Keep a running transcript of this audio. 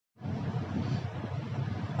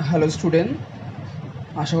Hello student,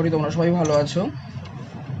 আশা করি তোমরা সবাই ভালো আছো।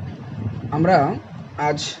 আমরা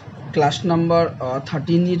আজ ক্লাস নাম্বার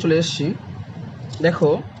 13 নিয়ে চলে এসেছি। দেখো,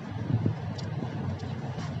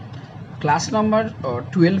 ক্লাস নাম্বার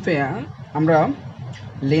 12-এ আমরা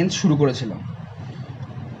লেন্স শুরু করেছিলাম।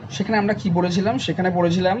 সেখানে আমরা কি পড়েছিলাম? সেখানে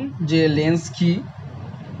পড়েছিলাম যে লেন্স কি,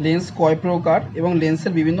 লেন্স কয় প্রকার এবং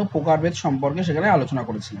লেন্সের বিভিন্ন প্রকারভেদ সম্পর্কে সেখানে আলোচনা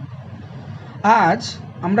করেছিলাম। আজ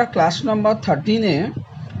আমরা ক্লাস নাম্বার 13-এ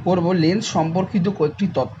পড়ব লেন্স সম্পর্কিত কয়েকটি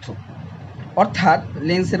তথ্য, অর্থাৎ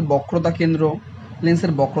লেন্সের বক্রতা কেন্দ্র,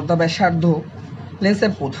 লেন্সের বক্রতা ব্যাসার্ধ,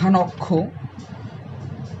 লেন্সের প্রধান অক্ষ,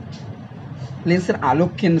 লেন্সের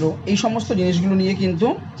আলোক কেন্দ্র, এই সমস্ত জিনিসগুলো নিয়ে কিন্তু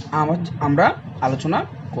আমরা আলোচনা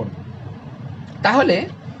করব। তাহলে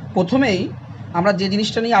প্রথমেই আমরা যে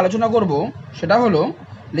জিনিসটা নিয়ে আলোচনা করব সেটা হলো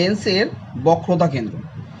লেন্সের বক্রতা কেন্দ্র।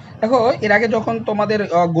 দেখো, এর আগে যখন তোমাদের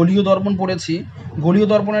গোলীয় দর্পণ পড়েছি, গোলীয়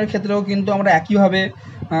দর্পণের ক্ষেত্রেও কিন্তু আমরা একইভাবে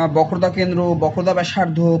বক্রতা কেন্দ্র, বক্রতা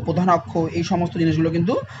ব্যাসার্ধ, প্রধান অক্ষ, এই সমস্ত জিনিসগুলো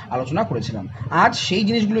কিন্তু আলোচনা করেছিলাম। আজ সেই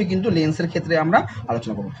জিনিসগুলোই কিন্তু লেন্সের ক্ষেত্রে আমরা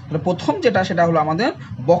আলোচনা করব। তাহলে প্রথম যেটা, সেটা হলো আমাদের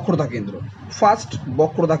বক্রতা কেন্দ্র। ফার্স্ট,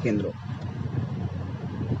 বক্রতা কেন্দ্র।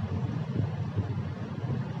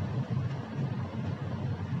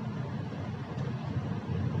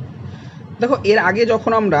 দেখো, এর আগে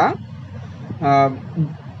যখন আমরা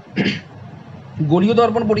গোলীয়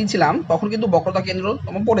দর্পণ পড়িয়েছিলাম তখন কিন্তু বক্রতা কেন্দ্র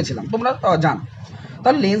পড়েছিলাম, তোমরা জানো।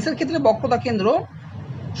 তাহলে লেন্সের ক্ষেত্রে বক্রতা কেন্দ্র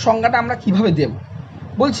সংজ্ঞাটা আমরা কিভাবে দেব?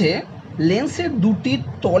 বলছে লেন্সের দুটি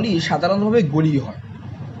তলই সাধারণভাবে গোলীয় হয়।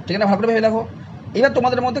 ঠিক আছে, ভালো করে ভেবে দেখো। এবার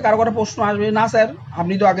তোমাদের মধ্যে কারো কারো প্রশ্ন আসবে, না স্যার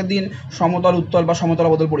আপনি তো আগের দিন সমতল উত্তল বা সমতল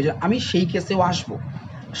অবতল পড়েছেন, আমি সেই কেসেও আসবো।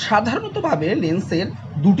 সাধারণতভাবে লেন্সের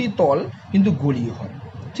দুটি তল কিন্তু গোলীয় হয়।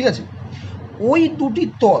 ঠিক আছে, ওই দুটি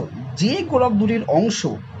তল যে গোলক দুটির অংশ,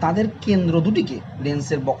 তাদের কেন্দ্র দুটিকে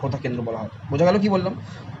লেন্সের বক্রতা কেন্দ্র বলা হয়। বোঝা গেল কি বললাম?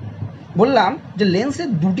 বললাম যে লেন্সের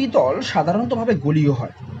দুটি তল সাধারণতভাবে গোলীয়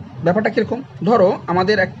হয়। ব্যাপারটা কীরকম? ধরো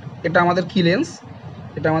আমাদের এটা আমাদের কি লেন্স,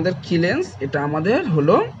 এটা আমাদের কি লেন্স, এটা আমাদের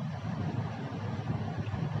হলো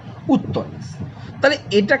উত্তল লেন্স। তাহলে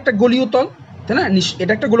এটা একটা গোলীয় তল, তাই না?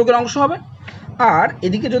 এটা একটা গোলকের অংশ হবে। আর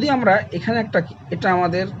এদিকে যদি আমরা এখানে একটা, এটা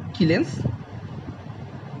আমাদের কি লেন্স,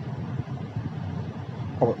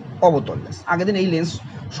 অবতল লেন্স। আগের দিন এই লেন্স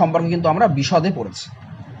সম্পর্কে কিন্তু আমরা বিশদে পড়েছি,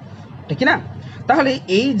 ঠিক না? তাহলে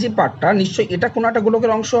এই যে পার্টটা, নিশ্চয়ই এটা কোনো একটা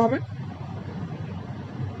গোলকের অংশ হবে।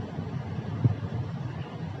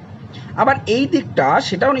 আবার এই দিকটা,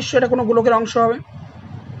 সেটাও নিশ্চয়ই এটা কোনো গোলকের অংশ হবে।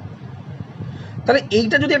 তাহলে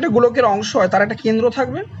এইটা যদি একটা গোলকের অংশ হয়, তার একটা কেন্দ্র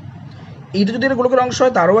থাকবে। এইটা যদি একটা গোলকের অংশ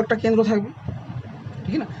হয়, তারও একটা কেন্দ্র থাকবে,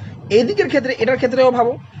 ঠিক না? এই দিকের ক্ষেত্রে, এটার ক্ষেত্রেও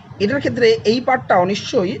ভাবো, এটার ক্ষেত্রে এই পার্টটাও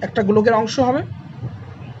নিশ্চয়ই একটা গোলকের অংশ হবে,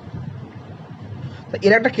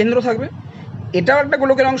 এর একটা কেন্দ্র থাকবে। এটাও একটা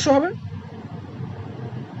গোলকের অংশ হবে,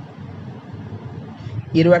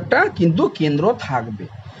 এরও একটা কিন্তু কেন্দ্র থাকবে।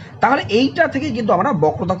 তাহলে এইটা থেকে কিন্তু আমরা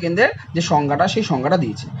বক্রতা কেন্দ্রের যে সংজ্ঞাটা, সেই সংজ্ঞাটা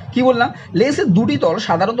দিয়েছি। কি বললাম? লেন্সের দুটি তল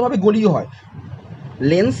সাধারণতভাবে গোলীয় হয়।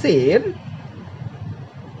 লেন্সের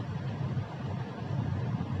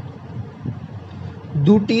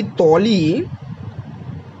দুটি তলই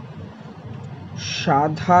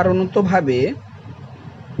সাধারণতভাবে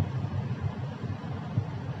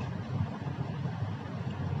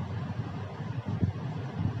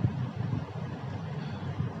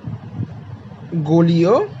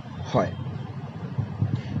গোলীয় হয়।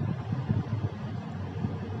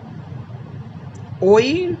 ওই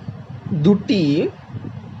দুটি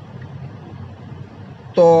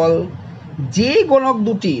তল যে গোলক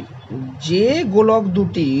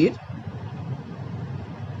দুটির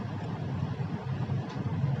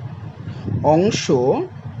অংশ,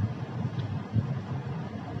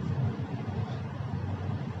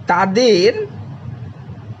 তাদের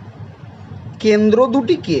কেন্দ্র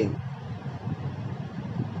দুটিকে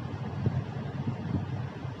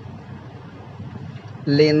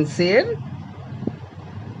লেন্সের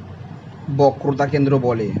বক্রতা কেন্দ্র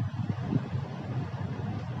বলে।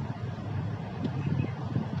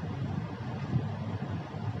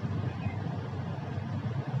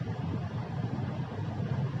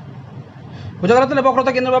 বোঝা গেল তাহলে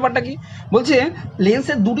বক্রতা কেন্দ্র ব্যাপারটা কি? বলছে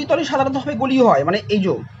লেন্সের দুটি তলই সাধারণতভাবে গোলীয় হয়, মানে এই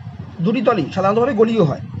যে দুটি তলই সাধারণতভাবে গোলীয়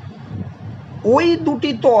হয়। ওই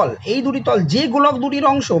দুটি তল যে গোলক দুটির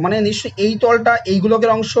অংশ, মানে নিশ্চয়ই এই তলটা এই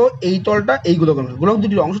গোলকের অংশ, এই তলটা এই গোলকের অংশ, গোলক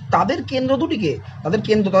দুটির অংশ, তাদের কেন্দ্র দুটিকে, তাদের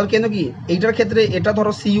কেন্দ্র কি? এইটার ক্ষেত্রে এটা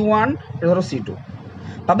ধরো C1, এটা ধরো C2,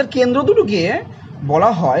 তাদের কেন্দ্র দুটোকে বলা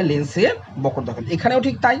হয় লেন্সের বক্রতা কেন্দ্র। এখানেও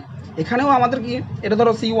ঠিক তাই, এখানেও আমাদের কি, এটা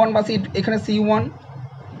ধরো C1 বা C2, এখানে C1,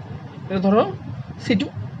 এটা ধরো C2,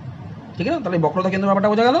 ঠিক আছে? তাহলে বক্রতা কেন্দ্র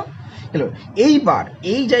ব্যাপারটা বোঝা গেল। এলো। এইবার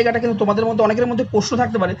এই জায়গাটা কিন্তু তোমাদের মধ্যে অনেকের মধ্যে প্রশ্ন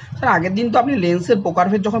থাকতে পারে, স্যার আগের দিন তো আপনি লেন্সের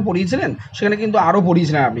প্রকারভেদ যখন পড়িয়েছিলেন সেখানে কিন্তু আরও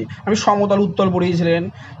পড়িয়েছিলেন আপনি সমতল উত্তল পড়িয়েছিলেন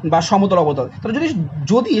বা সমতল অবতল, তাহলে যদি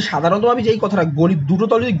যদি সাধারণতভাবে যেই কথাটা দুটো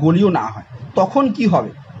তল যদি গলীয় না হয় তখন কি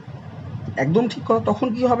হবে? একদম ঠিক কথা, তখন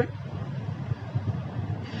কি হবে?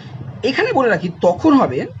 এখানে বলে রাখি তখন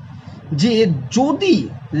হবে যে যদি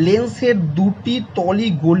লেন্সের দুটি তলই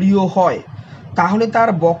গলীয় হয় তাহলে তার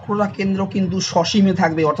বক্রতা কেন্দ্র কিন্তু সসীমে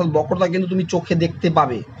থাকবে, অর্থাৎ বক্রতা কেন্দ্র তুমি চোখে দেখতে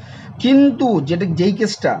পাবে। কিন্তু যেই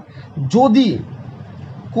কেসটা যদি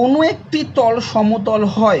কোনো একটি তল সমতল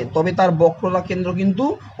হয় তবে তার বক্রতা কেন্দ্র কিন্তু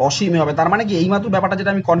অসীমে হবে। তার মানে কি এইমাত্র ব্যাপারটা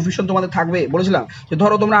যেটা আমি কনফিউশন তোমাদের থাকবে বলেছিলাম যে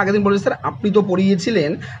ধরো তোমরা আগের দিন বলেছি স্যার আপনি তো পড়িয়েছিলেন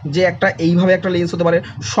যে একটা এইভাবে একটা লেন্স হতে পারে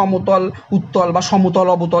সমতল উত্তল বা সমতল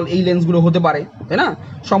অবতল, এই লেন্সগুলো হতে পারে, তাই না?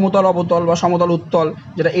 সমতল অবতল বা সমতল উত্তল,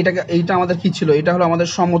 যেটা এইটা আমাদের কি ছিল, এটা হলো আমাদের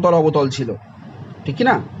সমতল অবতল ছিল, ঠিক কি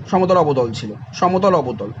না? সমতল অবতল ছিল, সমতল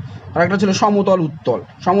অবতল। আর একটা ছিল সমতল উত্তল।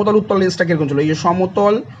 সমতল উত্তল লেন্সটা কিরকম ছিল? এই যে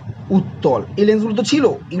সমতল উত্তল এই লেন্সগুলো তো ছিল,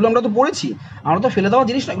 এগুলো আমরা তো পড়েছি, আমরা তো ফেলে দেওয়া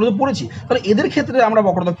জিনিস না, এগুলো তো পড়েছি। তাহলে এদের ক্ষেত্রে আমরা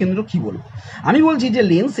বক্রতা কেন্দ্র কি বলবো? আমি বলছি যে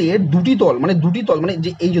লেন্সের দুটি তল মানে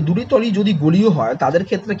যে এই যে দুটি তলই যদি গলীয় হয় তাদের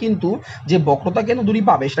ক্ষেত্রে কিন্তু যে বক্রতা কেন্দ্র দুটি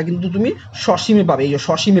পাবে সেটা কিন্তু তুমি সসীমে পাবে, এই যে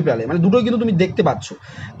সসীমে পেলে মানে দুটোই কিন্তু তুমি দেখতে পাচ্ছ।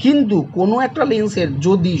 কিন্তু কোনো একটা লেন্সের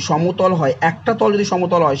যদি সমতল হয়, একটা তল যদি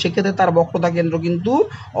সমতল হয় সেক্ষেত্রে তার বক্রতা কেন্দ্র কিন্তু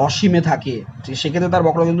অসীমে থাকে, সেক্ষেত্রে তার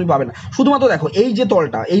বক্রতা কেন্দ্র তুমি পাবে না। শুধুমাত্র দেখো এই যে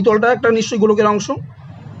তলটা, এই তলটা একটা নিশ্চয়ই গোলকের অংশ,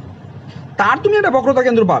 তার তুমি একটা বক্রতা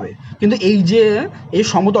কেন্দ্র পাবে, কিন্তু এই যে এই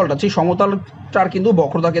সমতলটা, সেই সমতলটার কিন্তু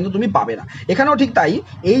বক্রতা কেন্দ্র তুমি পাবে না। এখানেও ঠিক তাই,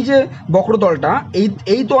 এই যে বক্রতলটা,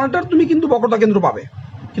 এই তলটার তুমি কিন্তু বক্রতা কেন্দ্র পাবে,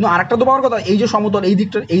 কিন্তু আরেকটা তো পাওয়ার কথা, এই যে সমতল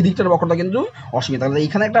এই দিকটার বক্রতা কিন্তু অসীম। তাহলে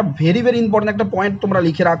এখানে একটা ভেরি ভেরি ইম্পর্টেন্ট একটা পয়েন্ট তোমরা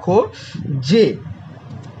লিখে রাখো যে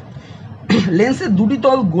লেন্সের দুটি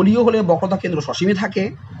তল গলীয় হলে বক্রতা কেন্দ্র সসীমে থাকে।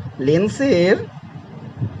 লেন্সের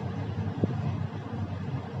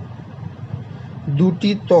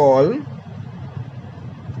দুটি তল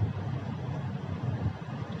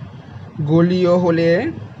গলীয় হলে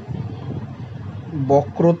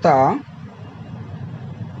বক্রতা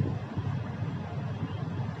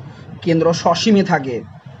কেন্দ্র সসীমে থাকে।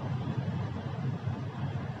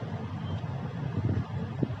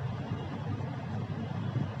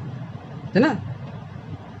 তাই না?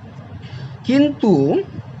 কিন্তু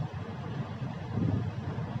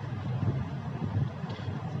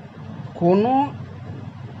কোনো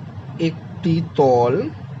একটি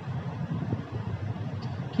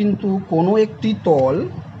তল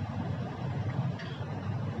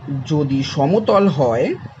যদি সমতল হয়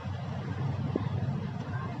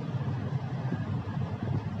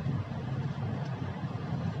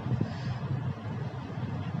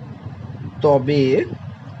তবে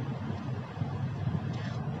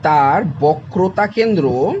তার বক্রতা কেন্দ্র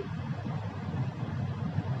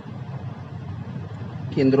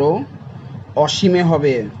অসীমে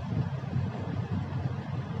হবে।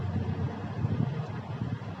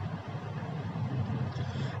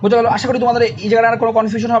 বুঝতে পারলো? আশা করি তোমাদের এই জায়গাটা আর কোনো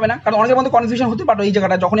কনফিউশন হবে না, কারণ অনেকের মধ্যে কনফিউশন হতে পারো এই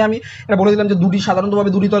জায়গাটা যখনই আমি এটা বলে দিলাম যে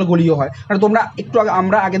সাধারণতভাবে দুটি তল গলীয় হয়। কারণ তোমরা একটু আগে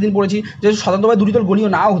আমরা আগের দিন পড়েছি যে সাধারণতভাবে দুটি তল গলীয়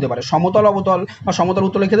নাও হতে পারে, সমতল অবতল বা সমতল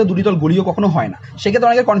উত্তলের ক্ষেত্রে দুটি তল গলীয় কখনো হয় না। সেক্ষেত্রে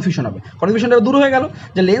অনেকের কনফিউশন হবে, কনফিউশনটা দূর হয়ে গেল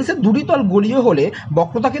যে লেন্সের দুটি তল গলীয় হলে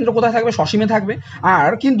বক্রতা কেন্দ্র কোথায় থাকবে? সসীমে থাকবে। আর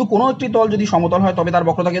কিন্তু কোনো একটি তল যদি সমতল হয় তবে তার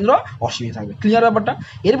বক্রতা কেন্দ্র অসীমে থাকবে। ক্লিয়ার ব্যাপারটা?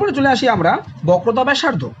 এরপরে চলে আসি আমরা বক্রতা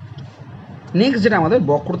ব্যাসার্ধ। নেক্সট যেটা আমাদের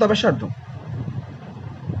বক্রতা ব্যাসার্ধ।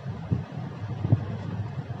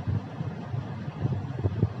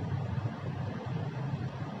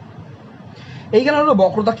 এইখানে হলো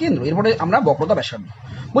বক্রতা কেন্দ্র, এরপরে আমরা বক্রতা ব্যাসার্ধ।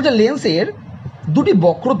 বলছে লেন্সের দুটি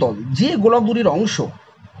বক্রতল যে গোলক দুটির অংশ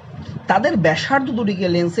তাদের ব্যাসার্ধ দুটিকে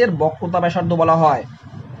লেন্সের বক্রতা ব্যাসার্ধ বলা হয়।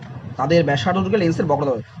 তাদের ব্যাসার্ধ দুটিকে লেন্সের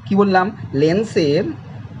বক্রতা, কি বললাম? লেন্সের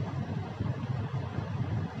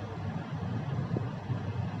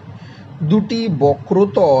দুটি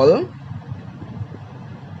বক্রতল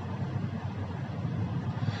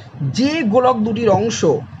যে গোলক দুটির অংশ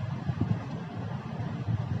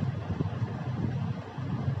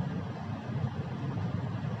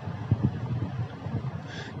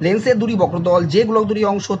লেন্সের দুটি বক্রতল যে গোলক দুটি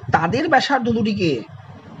অংশ তাদের ব্যাসার্ধ দুটিকে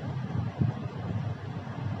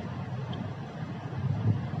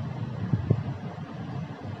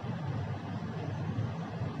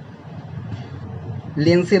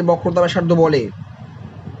লেন্সের বক্রতা ব্যাসার্ধ বলে।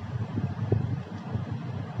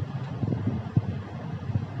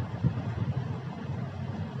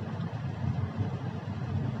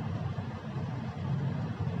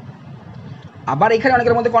 আবার এখানে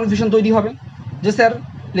অনেকের মধ্যে কনফিউশন তৈরি হবে যে স্যার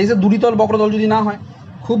লেন্সের দুটি তল বক্রতল যদি না হয়,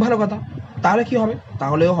 খুব ভালো কথা, তাহলে কি হবে?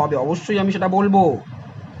 তাহলেও হবে, অবশ্যই আমি সেটা বলবো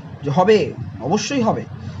যে হবে, অবশ্যই হবে।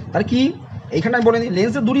 তার কি এইখানে আমি বলে দিই,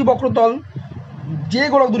 লেন্সের দুটি বক্রতল যে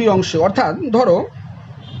গোলক দুটির অংশ, অর্থাৎ ধরো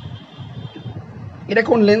এটা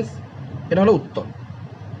কোন লেন্স, এটা হলো উত্তল,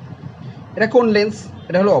 এটা কোন লেন্স,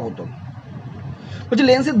 এটা হলো অবতল। বলছি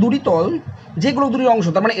লেন্সের দুটি তল যে গোলক দুটির অংশ,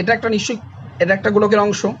 তার মানে এটা একটা নিশ্চয়ই এটা একটা গোলকের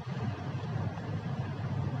অংশ,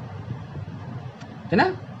 তাই না?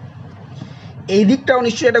 এই দিকটাও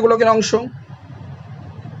নিশ্চয়ই এটা গোলকের অংশ,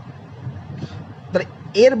 তাহলে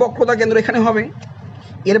এর বক্রতা কেন্দ্র এখানে হবে,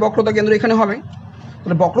 এর বক্রতা কেন্দ্র এখানে হবে।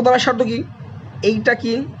 তাহলে বক্রতা ব্যাসার্ধ কি, এইটা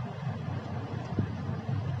কি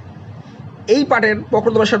এই পার্টের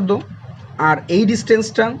বক্রতা ব্যাসার্ধ, আর এই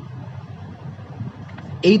ডিস্টেন্সটা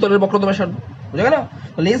এই তলের বক্রতা ব্যাসার্ধ। বুঝা গেল?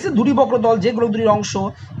 লেন্সের দুটি বক্রতল যে গোলক দুটির অংশ,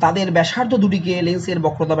 তাদের ব্যাসার্ধ দুটিকে লেন্সের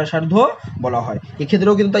বক্রতা ব্যাসার্ধ বলা হয়।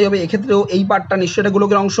 এক্ষেত্রেও কিন্তু তাই হবে, এক্ষেত্রেও এই পার্টটা নিশ্চয়ই এটা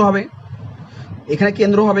গোলকের অংশ হবে, এখানে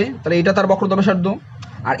কেন্দ্র হবে, তাহলে এটা তার বক্রতা ব্যাসার্ধ,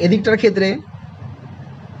 আর এদিকটার ক্ষেত্রে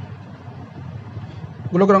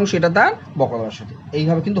গোলকের অংশ এটা তার বক্রতা ব্যাসার্ধ,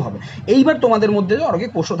 এইভাবে কিন্তু হবে। এইবার তোমাদের মধ্যে অনেকে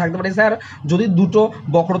প্রশ্ন থাকতে পারে, স্যার যদি দুটো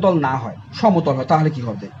বক্রতল না হয়, সমতল হয়, তাহলে কি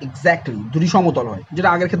হবে? এক্স্যাক্টলি, দুটি সমতল হয়, যেটা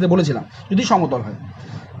আগের ক্ষেত্রে বলেছিলাম, যদি সমতল হয়।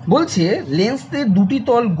 বলছে লেন্সের দুটি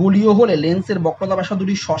তল গোলীয় হলে লেন্সের বক্রতা ব্যাসার্ধ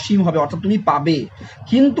দুটি সসীম হবে, অর্থাৎ তুমি পাবে।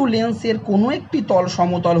 কিন্তু লেন্সের কোনো একটি তল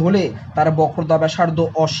সমতল হলে তার বক্রতা ব্যাসার্ধ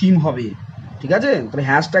অসীম হবে। ঠিক আছে? তাহলে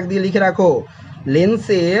হ্যাশট্যাগ দিয়ে লিখে রাখো,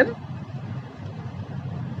 লেন্সের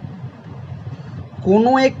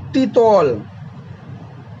কোনো একটি তল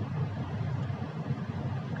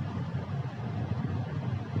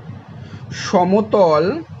সমতল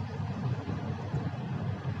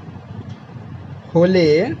হলে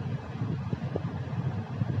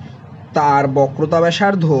তার বক্রতা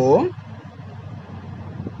ব্যাসার্ধ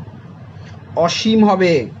অসীম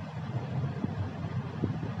হবে।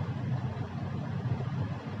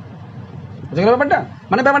 ব্যাপারটা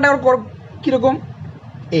মানে ব্যাপারটা কিরকম,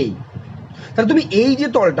 এই তাহলে তুমি এই যে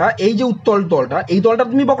তলটা, এই যে উত্তল তলটা, এই তলটা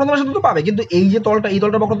তুমি বক্রতা ব্যাসার্ধ তো পাবে, কিন্তু এই যে তলটা, এই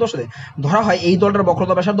তলটার বক্রতা ব্যাসার্ধ ধরা হয়, এই তলটার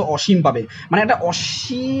বক্রতা ব্যাসার্ধ অসীম পাবে। মানে একটা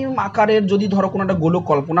অসীম আকারের যদি ধরো কোনো একটা গোলক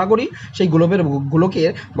কল্পনা করি, সেই গোলকের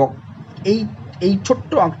এই এই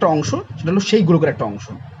ছোট্ট একটা অংশ, সেটা হলো সেই গোলকের একটা অংশ।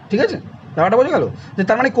 ঠিক আছে? ব্যাপারটা বোঝা গেল? যে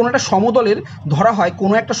তার মানে কোনো একটা সমতলের ধরা হয়,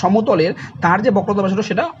 কোনো একটা সমতলের তার যে বক্রতা ব্যাসার্ধ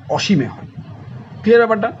সেটা অসীমে হয়। ক্লিয়ার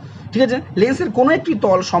ব্যাপারটা? ঠিক আছে? লেন্সের কোনো একটি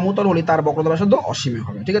তল সমতল হলে তার বক্রতা ব্যাসার্ধ অসীমে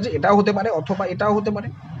হবে। ঠিক আছে? এটাও হতে পারে, অথবা এটাও হতে পারে।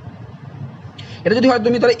 এটা যদি হয়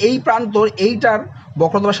তুমি তাহলে এই প্রান্তর এইটার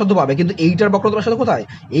বক্রতা ব্যাসার্ধ পাবে, কিন্তু এইটার বক্রতা ব্যাসার্ধ কোথায়?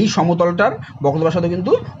 এই সমতলটার বক্রতা ব্যাসার্ধ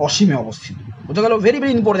কিন্তু অসীমে অবস্থিত। বুঝা গেল? ভেরি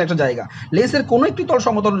ভেরি ইম্পর্টেন্ট একটা জায়গা। লেন্সের কোনো একটি তল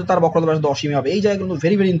সমতল হলে তার বক্রতা ব্যাসার্ধ অসীমে হবে, এই জায়গা কিন্তু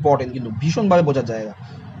ভেরি ভেরি ইম্পর্টেন্ট, কিন্তু ভীষণভাবে বোঝার জায়গা।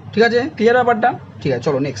 ঠিক আছে? ক্লিয়ার ব্যাপারটা? ঠিক আছে,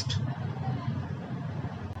 চলো নেক্সট।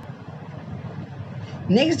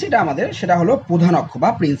 নেক্সট যেটা আমাদের, সেটা হলো প্রধান অক্ষ বা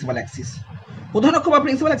প্রিন্সিপাল অ্যাক্সিস। প্রধান অক্ষ বা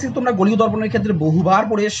প্রিন্সিপাল অ্যাক্সিস তোমরা গোলীয় দর্পণের ক্ষেত্রে বহুবার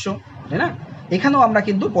পড়ে এসছো, তাই না? এখানেও আমরা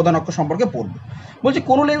কিন্তু প্রধান অক্ষ সম্পর্কে পড়ব। বলছে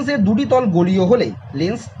কোনো লেন্সের দুটি তল গোলীয় হলে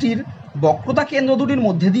লেন্সটির বক্রতা কেন্দ্র দুটির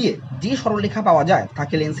মধ্যে দিয়ে যে সরলরেখা পাওয়া যায়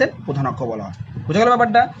তাকে লেন্সের প্রধান অক্ষ বলা হয়। বুঝা গেল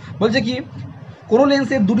ব্যাপারটা? বলছে কি কোনো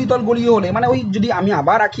লেন্সের দুটি তল গোলীয় হলে, মানে ওই যদি আমি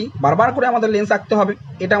আবার আঁকি, বারবার করে আমাদের লেন্স আঁকতে হবে।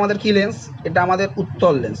 এটা আমাদের কি লেন্স? এটা আমাদের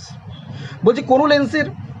উত্তল লেন্স। বলছি কোনো লেন্সের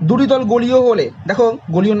দুটি তল গোলীয় হলে, দেখো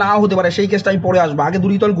গোলীয় নাও হতে পারে, সেই কেসটা আমি পরে আসবো, আগে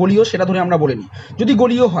দুটি তল গোলীয় সেটা ধরে আমরা বলে নিই। যদি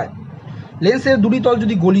গোলীয় হয়, লেন্সের দুটি তল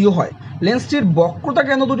যদি গোলীয় হয়, লেন্সটির বক্রতা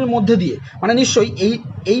কেন্দ্র দুটির মধ্যে দিয়ে, মানে নিশ্চয়ই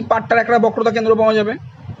এই পার্টটার একটা বক্রতা কেন্দ্র পাওয়া যাবে,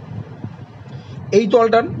 এই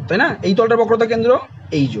তলটার, তাই না? এই তলটার বক্রতা কেন্দ্র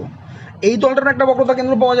এই তলটার একটা বক্রতা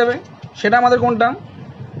কেন্দ্র পাওয়া যাবে, সেটা আমাদের কোনটা?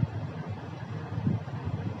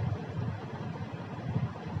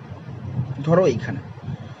 ধরো এইখানে।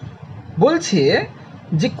 বলছে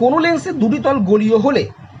যে কোনো লেন্সের দুটি তল গোলীয় হলে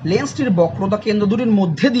লেন্সটির বক্রতা কেন্দ্র দুটির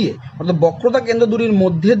মধ্যে দিয়ে, অর্থাৎ বক্রতা কেন্দ্র দুটির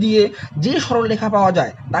মধ্যে দিয়ে যে সরলরেখা পাওয়া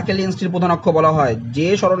যায় তাকে লেন্সটির প্রধান অক্ষ বলা হয়। যে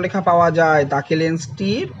সরলরেখা পাওয়া যায় তাকে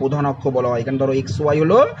লেন্সটির প্রধান অক্ষ বলা হয়। এখানে ধরো এক্স ওয়াই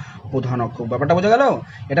হলো প্রধান অক্ষ। ব্যাপারটা বোঝা গেল?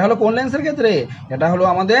 এটা হলো কোন লেন্সের ক্ষেত্রে? এটা হলো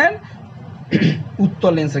আমাদের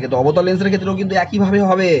উত্তল লেন্সের ক্ষেত্রে। অবতল লেন্সের ক্ষেত্রেও কিন্তু একইভাবে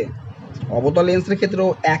হবে, অবতল লেন্সের ক্ষেত্রেও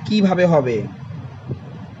একইভাবে হবে।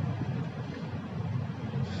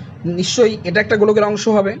 নিশ্চয়ই এটা একটা গোলকের অংশ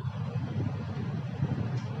হবে,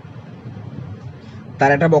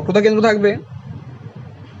 তার একটা বক্রতা কেন্দ্র থাকবে,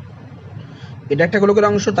 এটা একটা গোলকের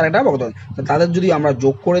অংশ, তার একটা বক্রতা, তাদের যদি আমরা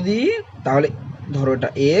যোগ করে দিই তাহলে ধরো এটা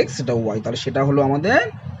এক্স, এটা ওয়াই, তাহলে সেটা হলো আমাদের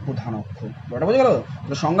প্রধান অক্ষ। ব্যাপারটা বোঝা গেল?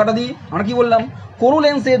 তাহলে সংজ্ঞাটা দিই, আমরা কি বললাম? কোনো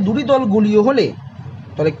লেন্সের দুটি তল গোলীয় হলে,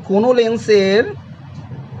 তাহলে কোনো লেন্সের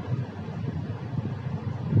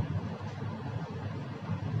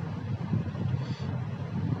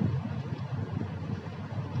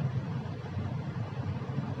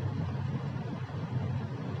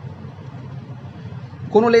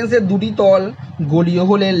দুটি তল গোলীয়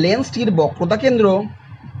হলে লেন্সটির বক্রতা কেন্দ্র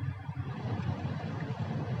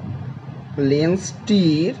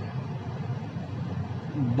লেন্সটির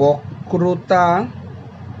বক্রতা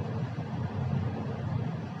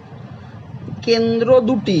কেন্দ্র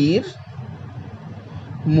দুটির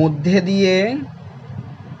মধ্যে দিয়ে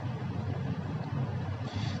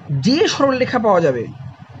যে সরলরেখা পাওয়া যাবে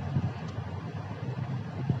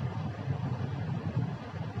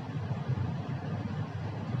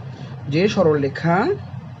যে সরলরেখা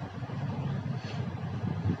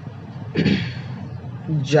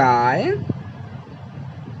যায়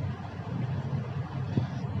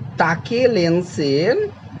তাকে লেন্সের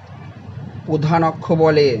প্রধান অক্ষ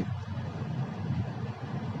বলে।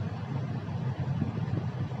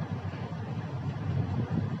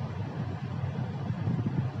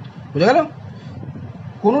 বুঝা গেল?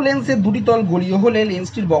 কোনো লেন্সের দুটি তল গলীয় হলে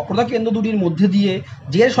লেন্সটির বক্রতা কেন্দ্র দুটির মধ্যে দিয়ে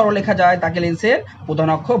যে সরলরেখা যায় তাকে লেন্সের প্রধান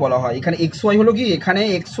অক্ষ বলা হয়। এখানে এক্স ওয়াই হলো কি, এখানে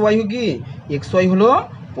এক্স ওয়াই হলো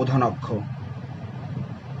প্রধান অক্ষ।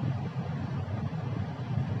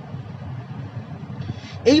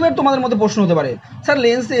 এইবার তোমাদের মধ্যে প্রশ্ন হতে পারে, স্যার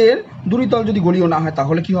লেন্সের দুটি তল যদি গলীয় না হয়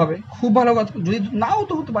তাহলে কি হবে? খুব ভালো কথা, যদি নাও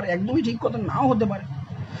তো হতে পারে, একদমই ঠিক কথা, নাও হতে পারে।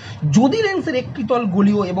 যদি লেন্সের একটি তল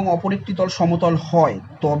গলীয় এবং অপর একটি তল সমতল হয়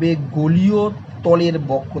তবে গলীয় তলের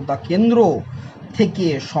বক্রতা কেন্দ্র থেকে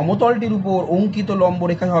সমতলটির উপর অঙ্কিত লম্ব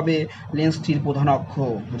রেখা হবে লেন্সটির প্রধান অক্ষ।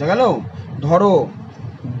 বোঝা গেল? ধরো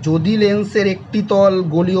যদি লেন্সের একটি তল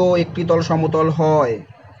গলীয় একটি তল সমতল হয়,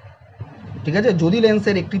 ঠিক আছে, যদি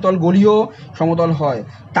লেন্সের একটি তল গলীয় সমতল হয়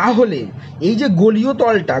তাহলে এই যে গলীয়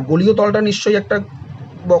তলটা নিশ্চয়ই একটা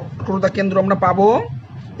বক্রতা কেন্দ্র আমরা পাবো।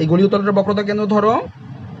 এই গলীয় তলটার বক্রতা কেন্দ্র ধরো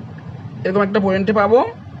এরকম একটা পয়েন্টে পাবো,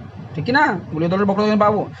 ঠিক না? গলীয় তলের বক্রতা কেন্দ্র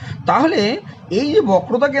পাবো। তাহলে এই যে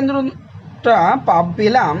বক্রতা কেন্দ্রটা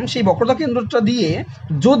পেলাম, সেই বক্রতা কেন্দ্রটা দিয়ে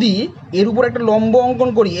যদি এর উপর একটা লম্ব অঙ্কন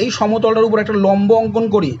করি, এই সমতলটার উপর একটা লম্ব অঙ্কন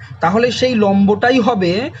করি, তাহলে সেই লম্বটাই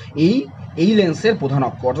হবে এই লেন্সের প্রধান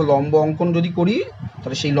অক্ষ। অর্থাৎ লম্ব অঙ্কন যদি করি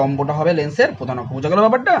তাহলে সেই লম্বটা হবে লেন্সের প্রধান অক্ষ। বোঝা গেল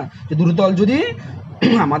ব্যাপারটা? যে দুটো তল যদি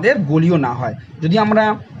আমাদের গলীয় না হয়। যদি আমরা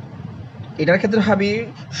এটার ক্ষেত্রে ভাবি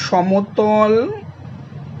সমতল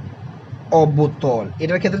অবতল,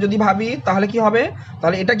 এটার ক্ষেত্রে যদি ভাবি তাহলে কি হবে?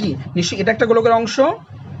 তাহলে এটা কি, নিশ্চয়ই এটা একটা গোলকের অংশ,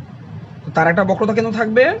 তার একটা বক্রতা কেন্দ্র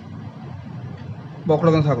থাকবে,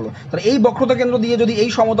 বক্রতা কেন্দ্র থাকলো। তাহলে এই বক্রতা কেন্দ্র দিয়ে যদি এই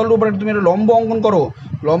সমতলের উপরে তুমি একটা লম্ব অঙ্কন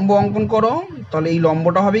করো তাহলে এই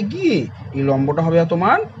লম্বটা হবে কি? এই লম্বটা হবে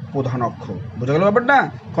তোমার প্রধান অক্ষ। বোঝা গেল ব্যাপারটা?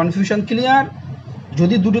 Confusion clear?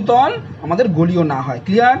 যদি দুটো তল আমাদের গলীয় না হয়,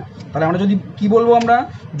 ক্লিয়ার? তাহলে আমরা যদি কি বলবো, আমরা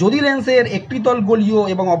যদি লেন্সের একটি তল গলীয়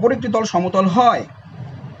এবং অপর একটি তল সমতল হয়,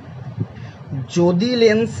 যদি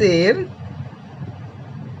লেন্সের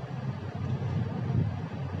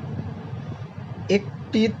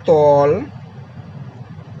একটি তল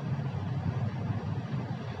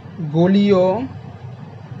গলীয়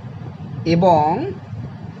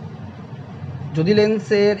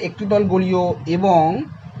এবং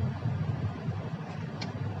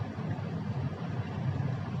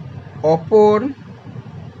অপর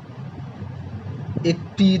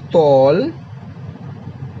একটি তল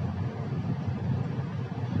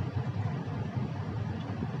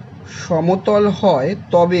সমতল হয়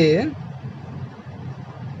তবে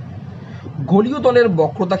গলীয় তলের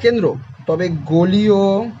বক্রতা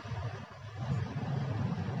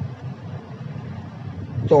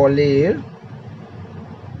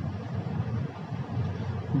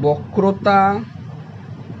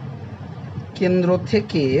কেন্দ্র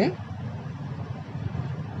থেকে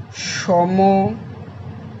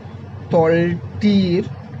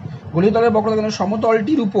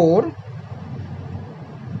সমতলটির উপর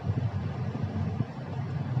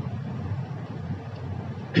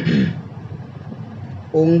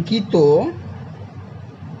অঙ্কিত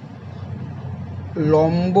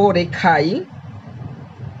লম্ব রেখাই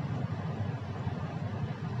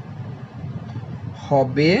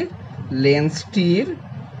হবে লেন্সটির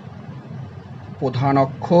প্রধান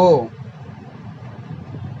অক্ষ।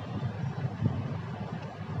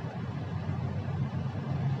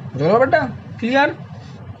 ব্যাপারটা ক্লিয়ার?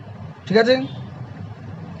 ঠিক আছে,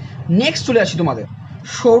 নেক্সট চলে আসি তোমাদের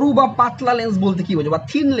সরু বা পাতলা লেন্স বলতে কি বোঝো, বা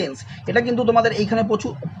থিন লেন্স। এটা কিন্তু তোমাদের এইখানে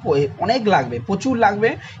প্রচুর লাগবে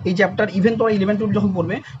এই চ্যাপ্টার। ইভেন তোমরা 11-12 যখন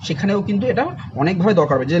পড়বে সেখানেও কিন্তু এটা অনেকভাবে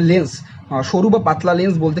দরকার হবে, যে লেন্স সরু বা পাতলা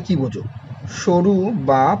লেন্স বলতে কি বোঝো। সরু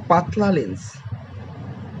বা পাতলা লেন্স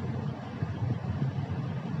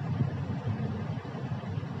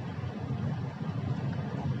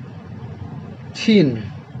থিন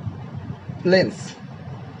লেন্স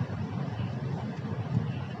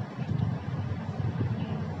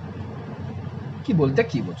কি বলতে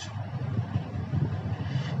কি বোঝো?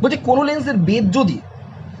 বলছে কোনো লেন্সের বেধ যদি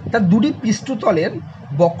তার দুটি পৃষ্ঠতলের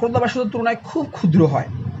বক্রতা ব্যাসার্ধের তুলনায় খুব ক্ষুদ্র হয়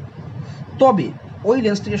তবে ওই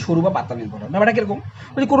লেন্সটিকে সরু বা পাতলা লেন্স বলা হয়। ব্যাপারটা কিরকম,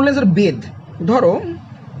 বলছি কোনো লেন্সের বেধ, ধরো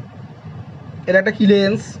এটা একটা কি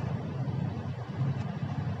লেন্স,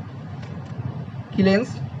 কি লেন্স,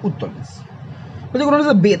 উত্তল লেন্স। বলছি কোনো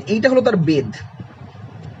লেন্সের বেধ, এইটা হলো তার বেধ।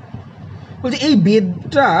 বলছি এই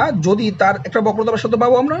বেধটা যদি তার একটা বক্রতা ব্যাসার্ধ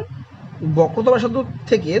পাবো আমরা, বক্রতা ব্যাসার্ধ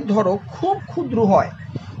থেকে ধরো খুব ক্ষুদ্র হয়,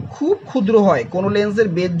 খুব ক্ষুদ্র হয় কোনো লেন্সের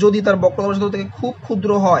বেধ যদি তার বক্রতা ব্যাসার্ধ থেকে খুব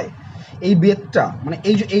ক্ষুদ্র হয়, এই বেধটা মানে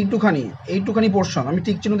এই যে এইটুখানি পোর্শন, আমি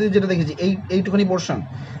টিক চিহ্ন দিয়ে যেটা দেখেছি, এইটুখানি পোর্শন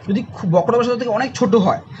যদি বক্রতা ব্যাসার্ধ থেকে অনেক ছোট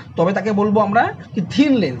হয়, তবে তাকে বলবো আমরা কি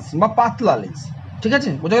থিন লেন্স বা পাতলা লেন্স। ঠিক আছে,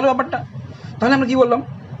 বোঝা গেল ব্যাপারটা? তাহলে আমরা কি বললাম,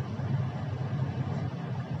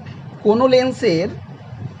 কোনো লেন্সের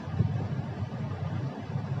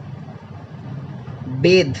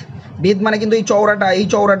বেধ, বেধ মানে কিন্তু এই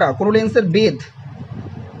চওড়াটা কোনো লেন্সের বেধ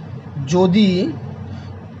যদি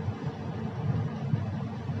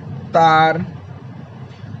তার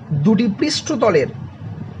দুটি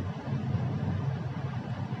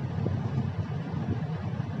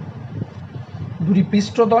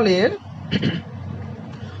পৃষ্ঠতলের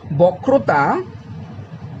বক্রতা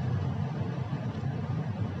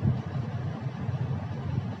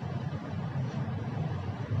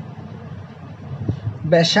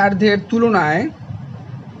ব্যাসার্ধের তুলনায়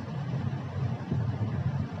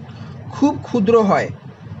খুব ক্ষুদ্র হয়,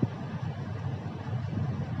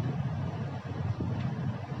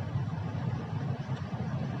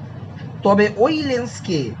 তবে ওই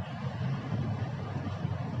লেন্সকে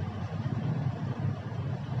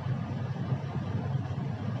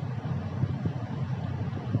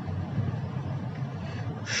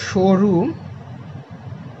সরু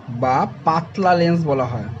বা পাতলা লেন্স বলা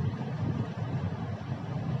হয়।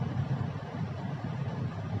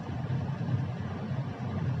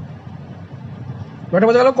 ব্যাপারটা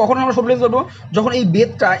বোঝা গেল? কখন আমরা সরু লেন্স বলবো, যখন এই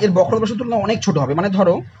বেধটা এর বক্রতা ব্যাসার্ধের তুলনায় অনেক ছোট হবে, মানে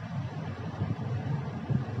ধরো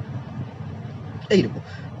এইরকম।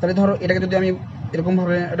 তাহলে ধরো এটাকে যদি আমি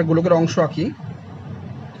এরকমভাবে একটা গোলকের অংশ আঁকি,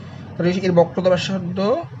 তাহলে এর বক্রতা ব্যাসার্ধ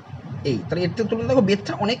এই, তাহলে এর তুলনায় দেখো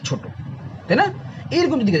বেধটা অনেক ছোট, তাই না?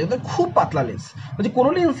 এইরকম যদি গেছে খুব পাতলা লেন্স। বলছি কোনো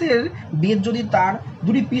লেন্সের বেধ যদি তার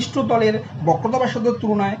দুটি পৃষ্ঠতলের বক্রতা ব্যাসার্ধের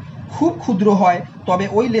তুলনায় খুব ক্ষুদ্র হয়, তবে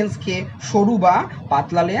ওই লেন্সকে সরু বা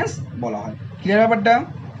পাতলা লেন্স বলা হয়। ক্লিয়ার ব্যাপারটা?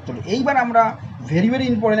 চলো এইবার আমরা ভেরি ভেরি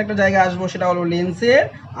ইম্পর্টেন্ট একটা জায়গায় আসবো, সেটা হলো লেন্সের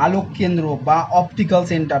আলোক কেন্দ্র বা অপটিক্যাল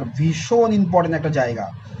সেন্টার। ভীষণ ইম্পর্টেন্ট একটা জায়গা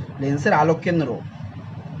লেন্সের আলোক কেন্দ্র।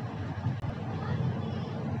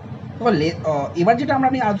 এবার যেটা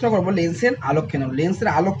আমি আলোচনা করবো লেন্সের আলোক কেন্দ্র। লেন্সের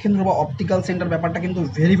আলোক কেন্দ্র বা অপটিক্যাল সেন্টার ব্যাপারটা কিন্তু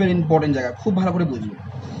ভেরি ভেরি ইম্পর্টেন্ট জায়গা, খুব ভালো করে বুঝবে।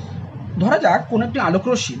 ধরা যাক কোনো একটি আলোক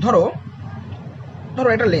রশ্মি, ধরো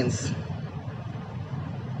এটা লেন্স,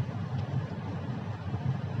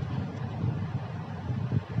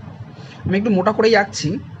 আমি একটু মোটা করেই আঁকছি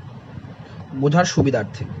বোঝার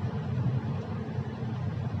সুবিধার্থে।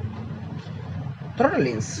 ধরো একটা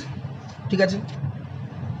লেন্স, ঠিক আছে,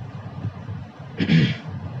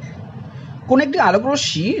 কোন একটি আলোক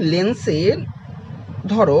রশ্মি লেন্সের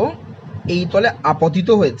ধরো এই তলে আপতিত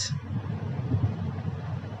হয়েছে,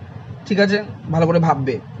 ঠিক আছে, ভালো করে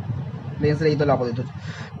ভাববে, লেন্সের এই তলে আপতিত হচ্ছে।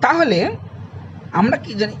 তাহলে আমরা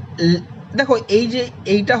কি জানি, দেখো এই যে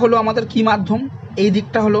এইটা হলো আমাদের কি মাধ্যম, এই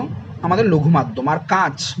দিকটা হলো আমাদের লঘু মাধ্যম, আর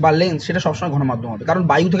কাঁচ বা লেন্স সেটা সবসময় ঘন মাধ্যম হবে, কারণ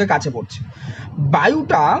বায়ু থেকে কাছে পড়ছে।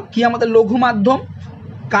 বায়ুটা কি আমাদের লঘু মাধ্যম,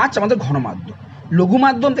 কাঁচ আমাদের ঘন মাধ্যম। লঘু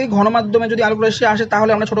মাধ্যম থেকে ঘন মাধ্যমে যদি আলোক রশ্মি আসে,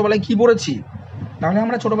 তাহলে আমরা ছোটবেলায়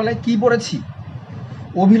কি পড়েছি,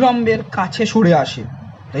 অভিলম্বের কাছে সরে আসে,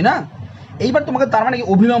 তাই না? এইবার তোমাকে তার মানে কি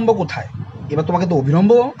অভিলম্ব কোথায়, এবার তোমাকে তো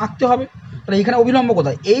অভিলম্ব আঁকতে হবে। তাহলে এইখানে অভিলম্ব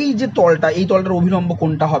কোথায়, এই যে তলটা, এই তলটার অভিলম্ব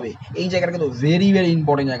কোনটা হবে, এই জায়গাটা কিন্তু ভেরি ভেরি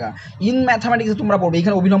ইম্পর্টেন্ট জায়গা। ইন ম্যাথামেটিক্স তোমরা পড়বে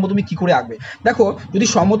এখানে অভিলম্ব তুমি কি করে আঁকবে। দেখো যদি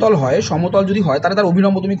সমতল যদি হয় তাহলে তার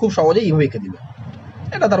অভিলম্ব তুমি খুব সহজেই এইভাবে এঁকে দিবে,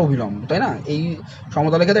 এটা তার অভিলম্ব, তাই না? এই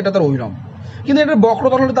সমতলের ক্ষেত্রে এটা তার অভিলম্ব। কিন্তু এটা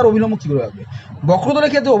বক্রতল হলে তার অভিলম্ব কী করে আঁকবে?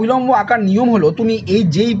 বক্রতলের ক্ষেত্রে অভিলম্ব আঁকার নিয়ম হলো, তুমি এই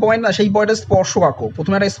যেই পয়েন্ট না সেই পয়েন্টে স্পর্শক আঁকো,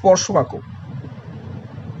 প্রথমে একটা স্পর্শক আঁকো,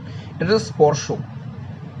 এটা স্পর্শক,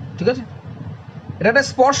 ঠিক আছে, এটা একটা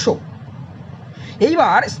স্পর্শক।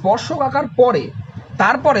 এইবার স্পর্শক আঁকার পরে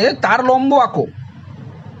তারপরে তার লম্ব আঁকো,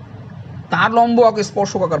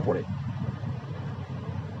 স্পর্শক আঁকার পরে।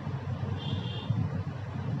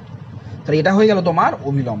 তাহলে এটা হয়ে গেল তোমার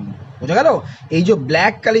অভিলম্ব, বোঝা গেল? এই যে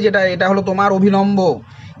ব্ল্যাক কালি যেটা, এটা হলো তোমার অভিলম্ব।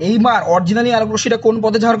 এইবার অরিজিনালি আলোক রশ্মিটা কোন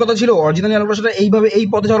পথে যাওয়ার কথা ছিল, অরিজিনালি আলোক রশ্মিটা এইভাবে এই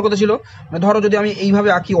পথে যাওয়ার কথা ছিল, মানে ধরো যদি আমি এইভাবে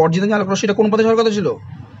আঁকি, অরিজিনালি আলোক রশ্মিটা কোন পথে যাওয়ার কথা ছিল,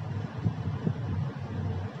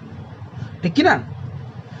 ঠিক কি না?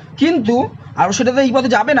 কিন্তু আলোক রশ্মিটা তো এই পথে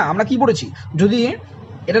যাবে না, আমরা কি পড়েছি, যদি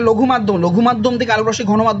এটা লঘু মাধ্যম, লঘু মাধ্যম থেকে আলোক রশ্মি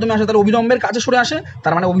ঘন মাধ্যমে আসে, তার অভিলম্বের কাছে সরে আসে,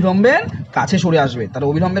 তার মানে অভিলম্বের কাছে সরে আসবে। তার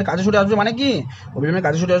অভিলম্বের কাছে সরে আসবে মানে কি? অভিলম্বের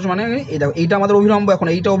কাছে সরে আসবে মানে এই দেখো এইটা আমাদের অভিলম্ব, এখন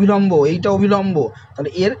এইটা অভিলম্ব, এইটা অভিলম্ব,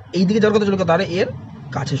 তাহলে এর এই দিকে যাওয়ার কথা চলে, তাহলে এর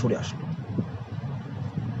কাছে সরে আসলো,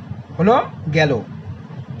 হলো গেল,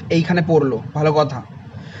 এইখানে পড়লো, ভালো কথা।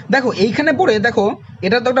 দেখো এইখানে পড়ে দেখো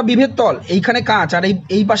এটা তো একটা বিভেদ তল, এইখানে কাঁচ আর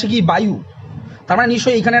এই পাশে কি বায়ু, তার মানে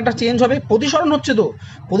নিশ্চয়ই এখানে একটা চেঞ্জ হবে, প্রতিসরণ হচ্ছে তো,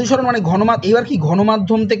 প্রতিসরণ মানে এবার কি ঘন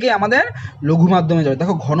মাধ্যম থেকে আমাদের লঘু মাধ্যমে যাবে।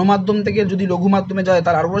 দেখো ঘন মাধ্যম থেকে যদি লঘু মাধ্যমে যায়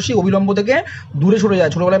তার আলোক রশ্মি অভিলম্ব থেকে দূরে সরে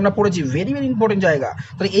যায়, ছোটবেলায় আমরা পড়েছি, ভেরি ভেরি ইম্পর্টেন্ট জায়গা।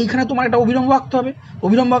 তাহলে এইখানে তোমার একটা অভিলম্ব আঁকতে হবে,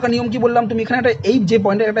 অভিলম্ব আঁকার নিয়ম কি বললাম, তুমি এখানে একটা এই যে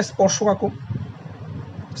পয়েন্টে একটা স্পর্শক আঁকো,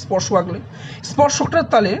 স্পর্শক আঁকলে স্পর্শকটার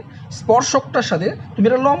তাহলে স্পর্শকটার সাথে তুমি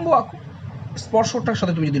একটা লম্ব আঁকো, স্পর্শকটার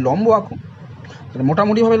সাথে তুমি যদি লম্ব আঁকো তাহলে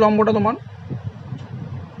মোটামুটিভাবে লম্বটা তোমার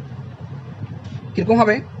কিরকম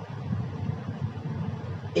হবে,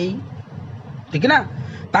 এই, ঠিক না?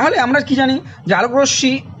 তাহলে আমরা কি জানি যে আলোক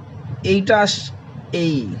রশ্মি এইটা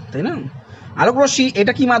এই, তাই না? আলোক রশ্মি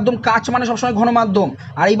এটা কি মাধ্যম, কাঁচ মানে সবসময় ঘন মাধ্যম,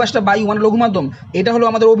 আর এই পাশটা বায়ু মানে লঘু মাধ্যম, এটা হলো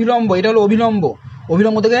আমাদের অভিলম্ব, এটা হলো অভিলম্ব,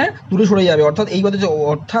 অভিলম্ব থেকে দূরে সরে যাবে, অর্থাৎ এই পথে,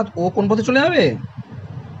 অর্থাৎ ও কোন পথে চলে যাবে,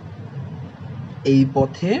 এই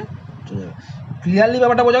পথে চলে যাবে। ক্লিয়ারলি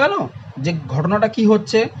ব্যাপারটা বোঝা গেল যে ঘটনাটা কি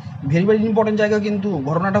হচ্ছে, ভেরি ভেরি ইম্পর্টেন্ট জায়গা, কিন্তু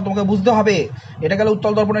ঘটনাটা তোমাকে বুঝতে হবে। এটা গেল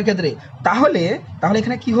উত্তল দর্পণের ক্ষেত্রে। তাহলে তাহলে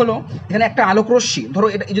এখানে কি হলো, এখানে একটা আলোক রশ্মি, ধরো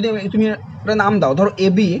এটা যদি তুমি একটা নাম দাও, ধরো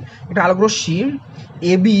এবি, একটা আলোক রশ্মি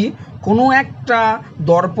এবি কোনো একটা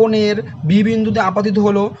দর্পণের বি বিন্দুতে আপাতিত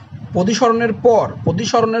হলো, প্রতিসরণের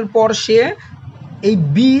পর সে এই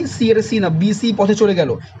বি সি, এর সি না, বি সি পথে চলে গেল,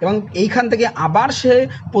 এবং এইখান থেকে আবার সে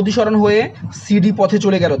প্রতিসরণ হয়ে সিডি পথে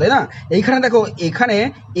চলে গেল, তাই না? এইখানে দেখো এখানে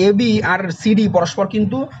এ বি আর সিডি পরস্পর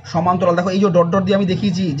কিন্তু সমান্তরাল, দেখো এই যে ডট ডট দিয়ে আমি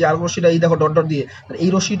দেখিয়েছি যে আলোক রশ্মিটা, এই দেখো ডট ডট দিয়ে, এই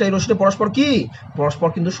রশ্মিটা পরস্পর কি, পরস্পর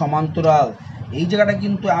কিন্তু সমান্তরাল, এই জায়গাটা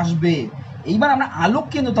কিন্তু আসবে। এইবার আমরা আলোক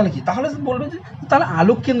কেন্দ্র তাহলে কি, তাহলে বলবে যে তাহলে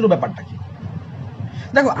আলোক কেন্দ্র ব্যাপারটা কি।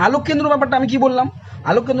 দেখো আলোক কেন্দ্র ব্যাপারটা আমি কি বললাম,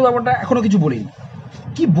 আলোক কেন্দ্র ব্যাপারটা এখনো কিছু বলিনি,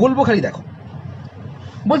 কি বলবো খালি দেখো,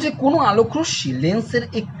 বলছে কোনো আলোক রশ্মি লেন্সের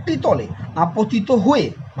একটি তলে আপতিত হয়ে,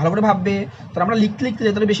 ভালো করে ভাববে, তাহলে আমরা লিখতে লিখতে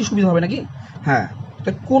যাই, তাহলে বেশি সুবিধা হবে নাকি? হ্যাঁ, তো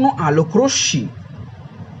কোনো আলোক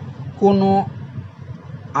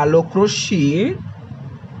রশ্মি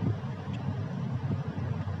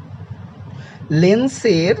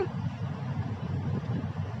লেন্সের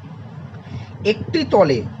একটি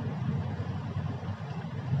তলে,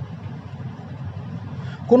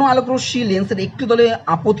 কোনো আলোক রশ্মি লেন্সের একটি তলে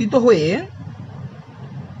আপতিত হয়ে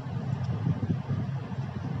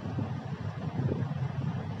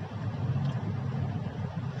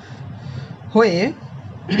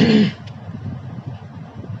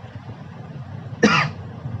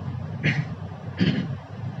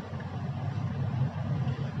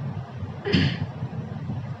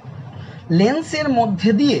লেন্সের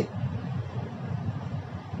মধ্যে দিয়ে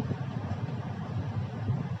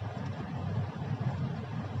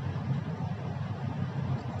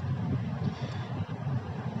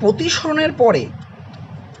প্রতিসরণের পরে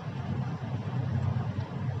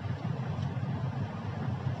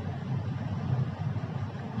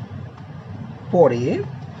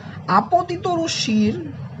আপতিত রশ্মির,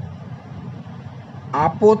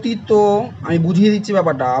 আমি বুঝিয়ে দিচ্ছি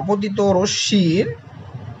ব্যাপারটা, আপতিত রশ্মির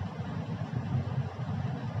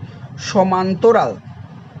সমান্তরাল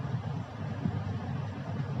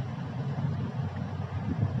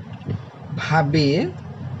ভাবে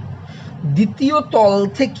দ্বিতীয় তল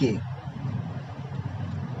থেকে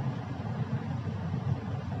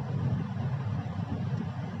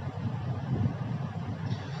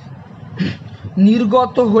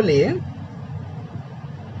নির্গত হলে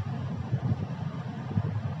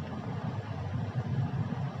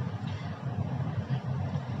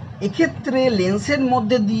এক্ষেত্রে লেন্সের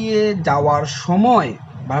মধ্যে দিয়ে যাওয়ার সময়,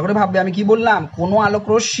 ভালো করে ভাববে আমি কি বললাম, কোনো আলোক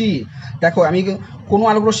রশ্মি, দেখো আমি কোনো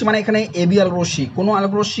আলোক রশ্মি মানে এখানে এবি আলোক রশ্মি, কোনো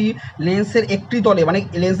আলোক রশ্মি লেন্সের একটি তলে, মানে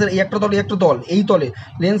লেন্সের এই একটা তল এই তলে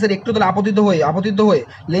লেন্সের একটি তলে আপতিত হয়ে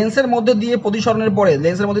লেন্সের মধ্যে দিয়ে প্রতিসরণের পরে,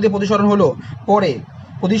 লেন্সের মধ্যে দিয়ে প্রতিসরণ হলো, পরে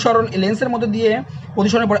প্রতিসরণ লেন্সের মধ্যে দিয়ে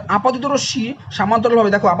প্রতিসরণের পরে আপাতিত রশ্মি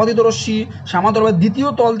সমান্তরালভাবে, দেখো আপাতিত রশ্মি সমান্তরালভাবে দ্বিতীয়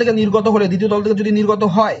তল থেকে নির্গত হলে, দ্বিতীয় তল থেকে যদি নির্গত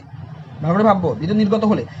হয়, ভালো করে ভাববো, দ্বিতীয় নির্গত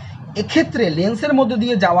হলে এক্ষেত্রে লেন্সের মধ্যে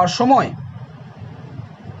দিয়ে যাওয়ার সময়,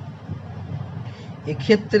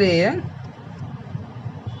 এক্ষেত্রে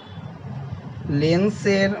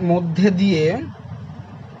লেন্সের মধ্যে দিয়ে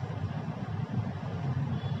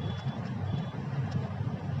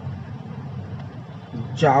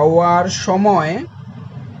যাওয়ার সময়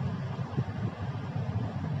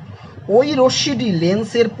ওই রশ্মিটি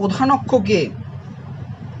লেন্সের প্রধান অক্ষকে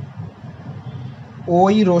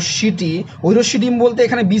ওই রশ্মিটি বলতে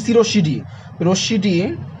এখানে বিসি রশ্মিটি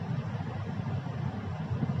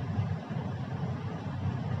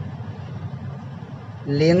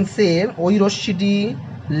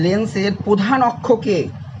লেন্সের প্রধান অক্ষকে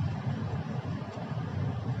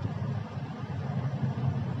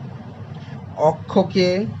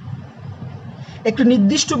একটি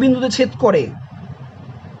নির্দিষ্ট বিন্দুতে ছেদ করে।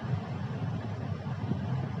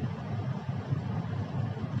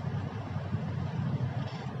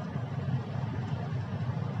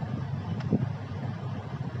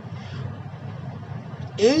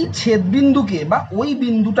 এই ছেদ বিন্দুকে বা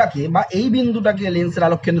এই বিন্দুটাকে লেন্সের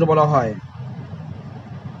আলোক কেন্দ্র বলা হয়।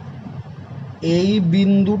 এই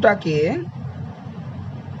বিন্দুটাকে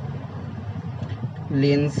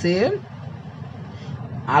লেন্সের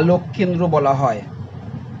আলোক কেন্দ্র বলা হয়।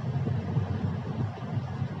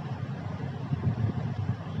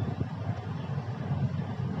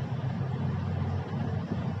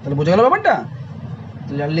 তাহলে বোঝা গেল ব্যাপারটা?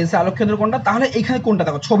 লেন্সের আলোক কেন্দ্র কোনটা? তাহলে এইখানে কোনটা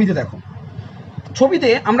দেখো, ছবিতে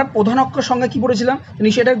আমরা প্রধান অক্ষের সংজ্ঞা কি পড়েছিলাম?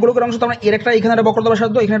 নিশ্চয়ই এটা গোলকের অংশ, তো আমরা এর একটা এখানে একটা বক্রতা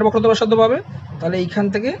ব্যাসার্ধ, এখানে একটা বক্রতা ব্যাসার্ধ পাবে। তাহলে এইখান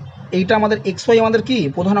থেকে এইটা আমাদের এক্স ওয়াই আমাদের কি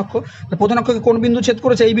প্রধান অক্ষকে কোন বিন্দু ছেদ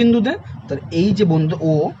করেছে? এই বিন্দুতে। তাহলে এই যে বিন্দু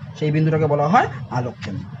ও, সেই বিন্দুটাকে বলা হয় আলোক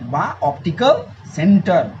কেন্দ্র বা অপটিক্যাল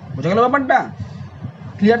সেন্টার। বোঝা গেল ব্যাপারটা?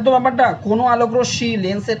 ক্লিয়ার তো ব্যাপারটা? কোনো আলোক রশ্মি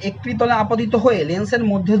লেন্সের একটি তলে আপতিত হয়ে লেন্সের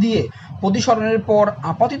মধ্যে দিয়ে প্রতিসরণের পর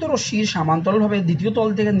আপতিত রশ্মির সমান্তরালভাবে দ্বিতীয় তল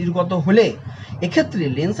থেকে নির্গত হলে এক্ষেত্রে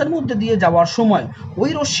লেন্সের মধ্যে দিয়ে যাওয়ার সময় ওই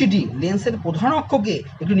রশ্মিটি লেন্সের প্রধান অক্ষকে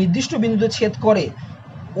একটি নির্দিষ্ট বিন্দুতে ছেদ করে।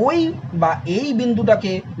 ওই বা এই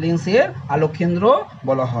বিন্দুটাকে লেন্সের আলোক কেন্দ্র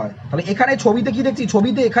বলা হয়। তাহলে এখানে ছবিতে কি দেখছি?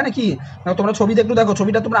 ছবিতে এখানে কি, তোমরা ছবিতে একটু দেখো,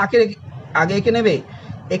 ছবিটা তোমরা আগে এঁকে নেবে।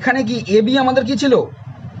 এখানে কি এ বি আমাদের কি ছিল?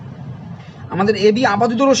 আমাদের এ বি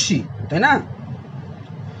আপতিত রশ্মি, তাই না?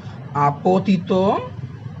 আপতিত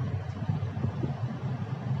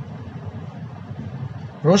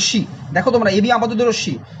রশ্মি, দেখো তোমরা এ বি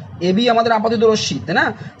আমাদের আপতিত রশ্মি, তাই না?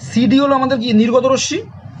 সিডি হলো আমাদের কি নির্গত রশ্মি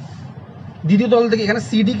দ্বিতীয় তল থেকে। এখানে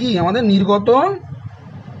সিডি কি আমাদের নির্গত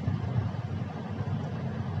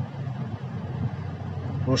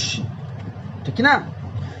রশ্মি, ঠিক না?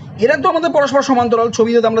 এরা তো আমাদের পরস্পর সমান্তরাল,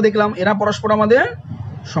 ছবিতে আমরা দেখলাম এরা পরস্পর আমাদের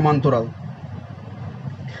সমান্তরাল।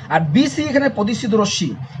 আর বিসি এখানে প্রতিষ্ঠিত রশ্মি,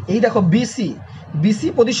 এই দেখো বিসি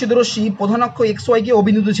প্রতিষ্ঠিত রশ্মি প্রধান অক্ষ এক্স ওয়াই কে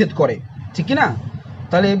অবিন্দুতে ছেদ করে, ঠিক কি না?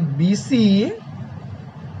 তাহলে বিসি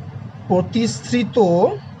প্রতিষ্ঠিত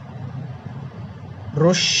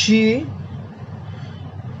রশ্মি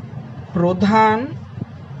প্রধান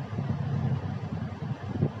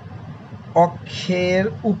অক্ষের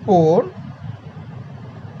উপর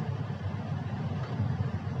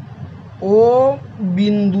ও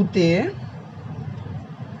বিন্দুতে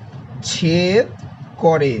ছেদ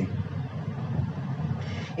করে।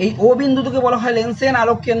 এই ও বিন্দুকে বলা হয় লেন্সের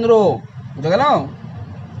আলোক কেন্দ্র। বুঝা গেল?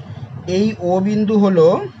 এই ও বিন্দু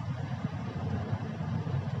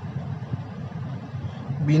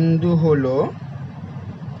হলো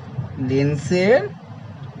লেন্সের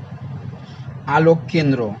আলোক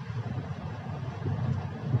কেন্দ্র।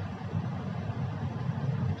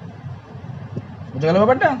 বুঝা গেল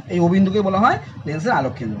ব্যাপারটা? এই ও বিন্দুকে বলা হয় লেন্সের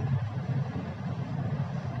আলোক কেন্দ্র।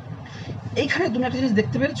 এইখানে তুমি একটা জিনিস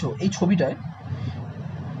দেখতে পেরেছো এই ছবিটায়,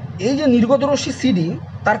 এই যে নির্গত রশ্মি সিডি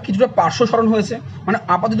তার কিছুটা পার্শ্ব সরণ হয়েছে, মানে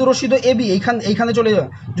আপাতিত রশ্মি তো এবি এইখানে চলে যাবে,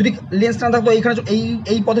 যদি লেন্স না থাকতো এইখানে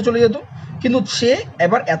এই পথে চলে যেত, কিন্তু সে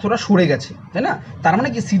এবার এতটা সরে গেছে, তাই না? তার মানে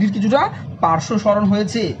কি সিডির কিছুটা পার্শ্ব সরণ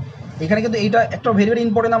হয়েছে। এখানে কিন্তু এইটা একটা ভেরি ভেরি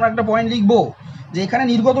ইম্পর্টেন্ট, আমরা একটা পয়েন্ট লিখবো যে এখানে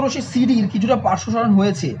নির্গত রশ্মি সিডির কিছুটা পার্শ্ব সরণ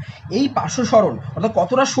হয়েছে। এই পার্শ্ব সরণ অর্থাৎ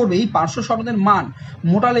কতটা সরবে, এই পার্শ্ব সরণের মান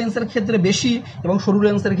মোটা লেন্সের ক্ষেত্রে বেশি এবং সরু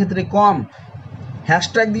লেন্সের ক্ষেত্রে কম।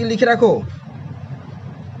 হ্যাশট্যাগ দিয়ে লিখে রাখো।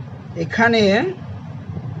 এখানে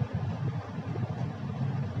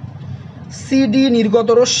সিডি নির্গত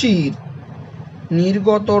রশ্মির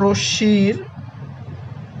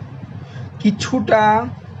কিছুটা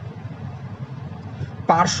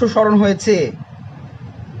পার্শ্ব সরণ হয়েছে,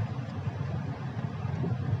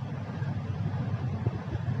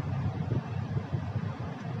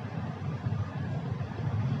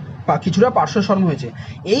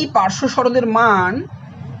 এই পার্শ্ব সরণের মান,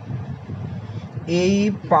 এই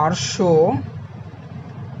পার্শ্ব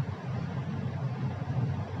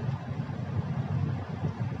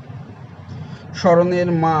সরণের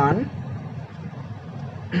মান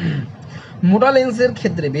মোটা লেন্সের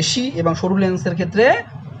ক্ষেত্রে বেশি এবং সরু লেন্সের ক্ষেত্রে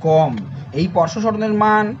কম। এই পার্শ্ব সরণের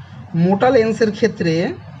মান মোটা লেন্সের ক্ষেত্রে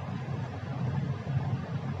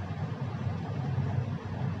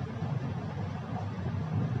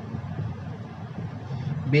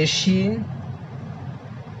বেশি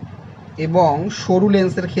এবং সরু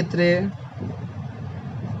লেন্সের ক্ষেত্রে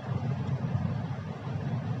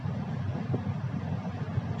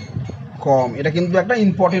কম। এটা কিন্তু একটা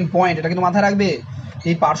ইম্পর্টেন্ট পয়েন্ট, এটা কিন্তু মাথায় রাখবে।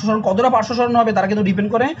 এই পার্শ্ব সরণ কতটা পার্শ্ব সরণ হবে তারা কিন্তু ডিপেন্ড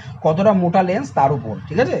করে কতটা মোটা লেন্স তার উপর,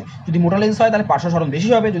 ঠিক আছে। যদি মোটা লেন্স হয় তাহলে পার্শ্ব সরণ বেশি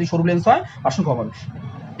হবে, যদি সরু লেন্স হয় পার্শ্ব কম হবে,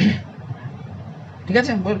 ঠিক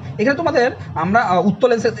আছে। এখানে তোমাদের আমরা উত্তল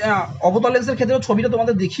লেন্সের অবতল লেন্সের ক্ষেত্রে ছবিটা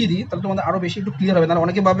তোমাদের দেখিয়ে দিই, তাহলে তোমাদের আরও বেশি একটু ক্লিয়ার হবে। না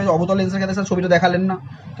অনেকে ভাবে অবতল লেন্সের ক্ষেত্রে স্যার ছবিটা দেখালেন না,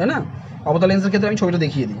 তাই না। অবতল লেন্সের ক্ষেত্রে আমি ছবিটা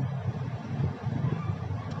দেখিয়ে দিই।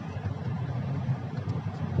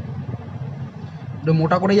 একটু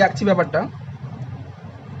মোটা করেই আঁকছি ব্যাপারটা।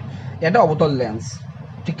 এটা অবতল লেন্স,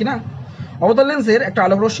 ঠিক কি না। অবতল লেন্সের একটা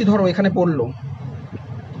আলোক রশ্মি ধরো এখানে পড়লো,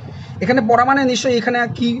 এখানে পড়া মানে নিশ্চয়ই এখানে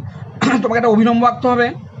কি তোমাকে একটা অভিলম্ব আঁকতে হবে।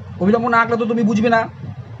 অভিলম্ব না আঁকলে তো তুমি বুঝবে না।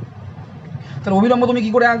 তাহলে অভিলম্ব তুমি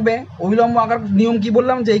কি করে আঁকবে? অভিলম্ব আঁকার নিয়ম কি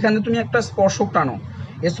বললাম, যে এইখানে তুমি একটা স্পর্শক টানো,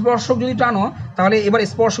 স্পর্শক যদি টানো তাহলে এবার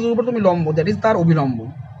স্পর্শকের উপর তুমি লম্ব, দ্যাট ইজ তার অভিলম্ব,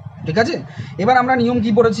 ঠিক আছে। এবার আমরা নিয়ম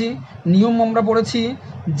কি পড়েছি? নিয়ম আমরা পড়েছি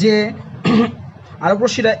যে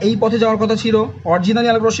আলোকরশ্মিটা এই পথে যাওয়ার কথা ছিল, অরিজিনালি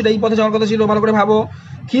আলোকরশ্মিটা এই পথে যাওয়ার কথা ছিল, ভালো করে ভাবো।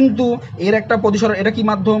 কিন্তু এর একটা প্রতিসরণ, এটা কি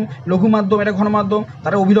মাধ্যম? লঘু মাধ্যম, এটা ঘন মাধ্যম,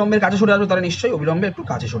 তারা অবিলম্বের কাছে সরে আসবে, তারা নিশ্চয়ই অবিলম্বে একটু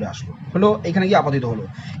কাছে সরে আসলো, হলো এখানে কি আপতিত হলো।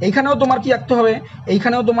 এইখানেও তোমার কি আঁকতে হবে?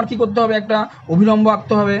 এইখানেও তোমার কি করতে হবে? একটা অভিলম্ব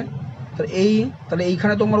আঁকতে হবে। তাহলে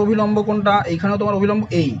এইখানে তোমার অভিলম্ব কোনটা? এইখানেও তোমার অভিলম্ব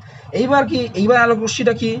এই। এইবার কি, এইবার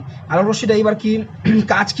আলোকরশ্মিটা কি? আলোকরশ্মিটা এইবার কি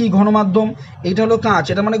কাঁচ কি ঘন মাধ্যম? এইটা হলো কাঁচ,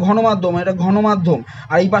 এটা মানে ঘন মাধ্যম, এটা ঘন মাধ্যম।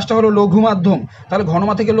 আর এই পাশটা হলো লঘু মাধ্যম। তাহলে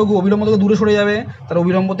ঘনমা থেকে লঘু, অবিলম্ব থেকে দূরে সরে যাবে, তাহলে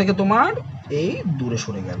অবিলম্ব থেকে তোমার এই দূরে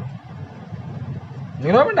সরে গেল,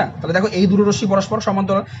 বুঝতে পারবে না। তাহলে দেখো এই দুটো রশ্মি পরস্পর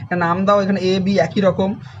সমান্তরাল, এটা নাম দাও, এখানে এ বি একই রকম,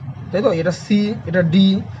 তাই তো। এটা সি, এটা ডি।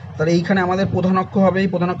 তাহলে এইখানে আমাদের প্রধান অক্ষ হবে, এই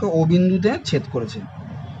প্রধান অক্ষ ও বিন্দুতে ছেদ করেছে।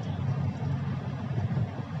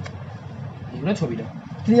 এইগুলো ছবিটা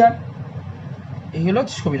ক্লিয়ার, এই হলো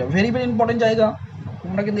ছবিটা। ভেরি ভেরি ইম্পর্টেন্ট জায়গা।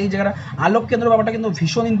 তোমরা কিন্তু এই জায়গাটা আলোক কেন্দ্র ব্যাপারটা কিন্তু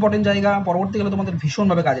ভীষণ ইম্পর্টেন্ট জায়গা, পরবর্তীকালে তোমাদের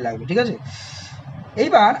ভীষণভাবে কাজে লাগবে, ঠিক আছে।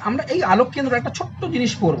 এইবার আমরা এই আলোক কেন্দ্র একটা ছোট্ট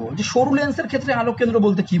জিনিস পড়বো, যে সরু লেন্সের ক্ষেত্রে আলোক কেন্দ্র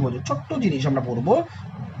বলতে কি বোঝো, ছোট্ট জিনিস আমরা পড়বো।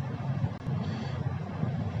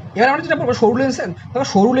 এবার আমরা যেটা পড়বো সরু লেন্স। তবে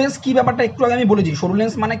সরু লেন্স কি ব্যাপারটা একটু আগে আমি বলেছি। সরু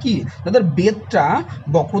লেন্স মানে কি, যাদের বেদটা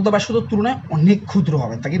বক্রতা ব্যাসার্ধের তুলনায় অনেক ক্ষুদ্র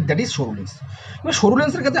হবে, তাকে দ্যাট ইজ সরু লেন্স। এবার সরু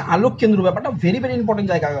লেন্সের ক্ষেত্রে আলোক কেন্দ্র ব্যাপারটা ভেরি ভেরি ইম্পর্টেন্ট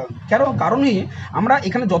জায়গা। কারণই আমরা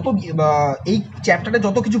এখানে যত এই চ্যাপ্টারে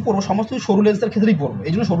যত কিছু পড়বো সমস্ত সরু লেন্সের ক্ষেত্রেই পড়বো,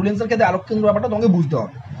 এই জন্য সরু লেন্সের ক্ষেত্রে আলোক কেন্দ্র ব্যাপারটা তোমাকে বুঝতে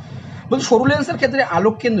হবে। বলছি সরু লেন্সের ক্ষেত্রে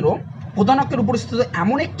আলোক কেন্দ্র প্রধান অক্ষের উপর স্থিত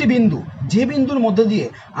এমন একটি বিন্দু, যে বিন্দুর মধ্যে দিয়ে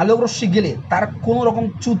আলোক রশ্মি গেলে তার কোনো রকম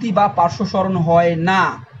চ্যুতি বা পার্শ্ব সরণ হয় না।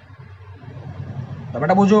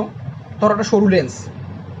 ব্যাপারটা বোঝো। ধরো একটা সরু লেন্স,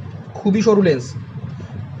 খুবই সরু লেন্স,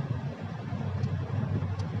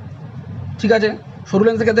 ঠিক আছে। সরু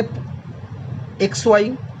লেন্সের ক্ষেত্রে এক্স ওয়াই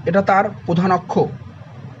এটা তার প্রধান অক্ষ।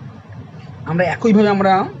 আমরা একইভাবে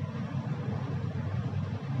আমরা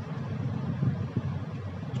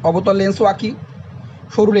অবতল লেন্সও আঁকি।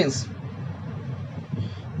 সরু লেন্স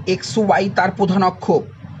এক্স ওয়াই তার প্রধান অক্ষ।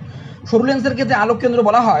 সরু লেন্সের ক্ষেত্রে আলোক কেন্দ্র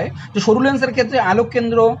বলা হয়, যে সরু লেন্সের ক্ষেত্রে আলোক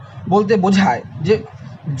কেন্দ্র বলতে বোঝায়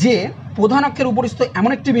যে প্রধান অক্ষের উপরিস্থ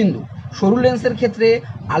এমন একটি বিন্দু। সরু লেন্সের ক্ষেত্রে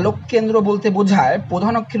আলোক কেন্দ্র বলতে বোঝায়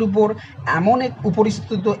প্রধান অক্ষের উপর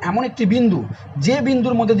উপরিস্থিত এমন একটি বিন্দু, যে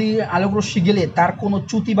বিন্দুর মধ্যে দিয়ে আলোক রশ্মি গেলে তার কোনো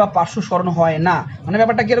চ্যুতি বা পার্শ্ব সরণ হয় না। মানে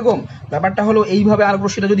ব্যাপারটা কিরকম? ব্যাপারটা হলো এইভাবে আলোক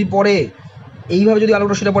রশ্মিটা যদি পড়ে, এইভাবে যদি আলোক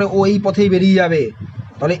রশ্মিটা পড়ে ও এই পথেই বেরিয়ে যাবে,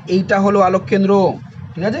 তাহলে এইটা হলো আলোক কেন্দ্র,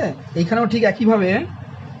 ঠিক আছে। এইখানেও ঠিক একইভাবে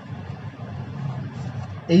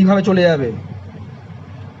এইভাবে চলে যাবে,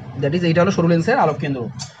 দ্যাট ইজ এইটা হলো সরু লেন্সের আলোক কেন্দ্র।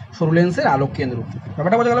 সরু লেন্সের আলোক কেন্দ্র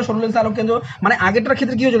ব্যাপারটা বোঝা গেল। সরু লেন্সের আলোক কেন্দ্র মানে আগেরটার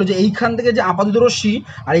ক্ষেত্রে কি হয়েছিল, যে এইখান থেকে যে আপাতিত রশ্মি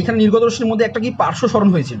আর এইখানে নির্গত রশ্মির মধ্যে একটা কি পার্শ্ব সরণ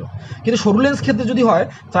হয়েছিল, কিন্তু সরু লেন্স ক্ষেত্রে যদি হয়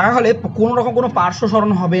তাহলে কোনো রকম কোনো পার্শ্ব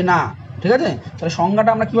সরণ হবে না, ঠিক আছে। তাহলে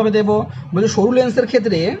সংজ্ঞাটা আমরা কিভাবে দেবো, বলছি সরু লেন্সের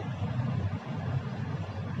ক্ষেত্রে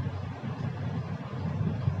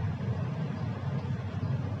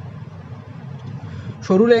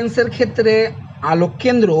সরু লেন্সের ক্ষেত্রে আলোক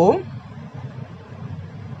কেন্দ্র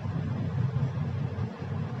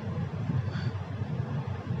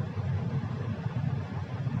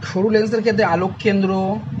সরু লেন্সের ক্ষেত্রে আলোক কেন্দ্র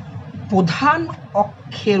প্রধান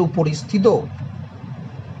অক্ষের উপরিস্থিত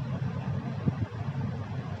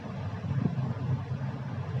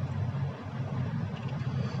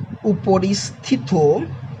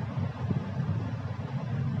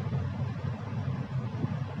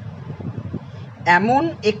এমন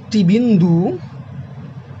একটি বিন্দু,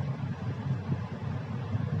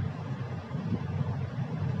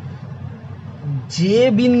 যে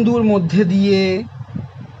বিন্দুর মধ্যে দিয়ে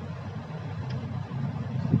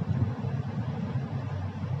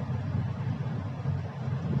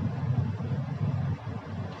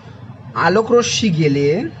আলোক রশ্মি গেলে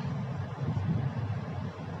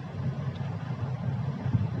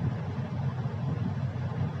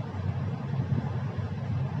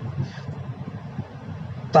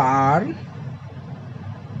তার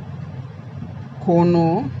কোনো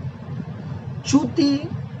চ্যুতি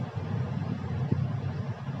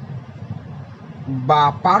বা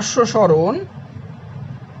পার্শ্ব সরণ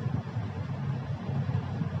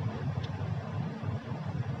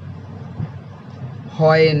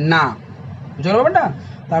হয় না। বুঝতে পারবেন না?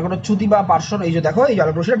 তার কোনো চ্যুতি বা পার্শ্ব, এই যে দেখো এই যে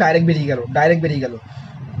আলোক রশ্মিটা ডাইরেক্ট বেরিয়ে গেল,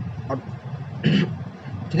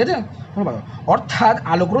 ঠিক আছে? অর্থাৎ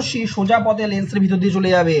আলোক রশ্মি সোজা পথে লেন্সের ভিতর দিয়ে চলে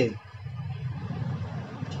যাবে,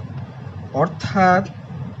 অর্থাৎ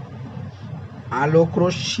আলোক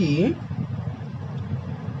রশ্মি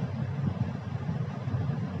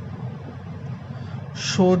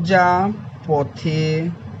সোজা পথে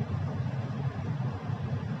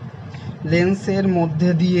লেন্সের মধ্যে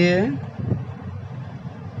দিয়ে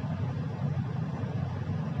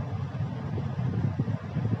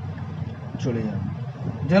চলে যাবে।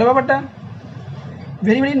 বুঝলে ব্যাপারটা?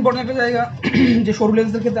 ভেরি ভেরি ইম্পর্টেন্ট একটা জায়গা। যে সরু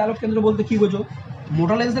লেন্সের ক্ষেত্রে আলোক কেন্দ্র বলতে কি বোঝো?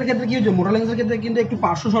 মোটা লেন্সের ক্ষেত্রে কি হয়েছে? মোটা লেন্সের ক্ষেত্রে কিন্তু একটু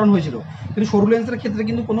পার্শ্ব সরণ হয়েছিল, কিন্তু সরু লেন্সের ক্ষেত্রে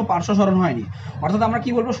কিন্তু কোনো পার্শ্ব সরণ হয়নি। অর্থাৎ আমরা কি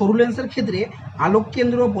বলবো, সরু লেন্সের ক্ষেত্রে আলোক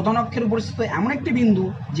কেন্দ্র প্রধান অক্ষের পরিস্থিত এমন একটি বিন্দু,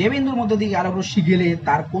 যে বিন্দুর মধ্যে দিয়ে আলোক রশ্মি গেলে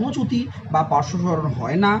তার কোনো চ্যুতি বা পার্শ্ব সরণ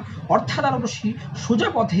হয় না, অর্থাৎ আলোক রশ্মি সোজা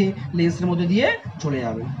পথে লেন্সের মধ্যে দিয়ে চলে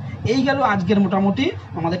যাবে। এই গেল আজকের মোটামুটি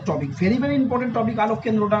আমাদের topic, very very important topic আলোক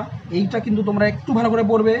কেন্দ্রটা। এইটা কিন্তু তোমরা একটু ভালো করে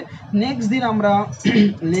পড়বে। নেক্সট দিন আমরা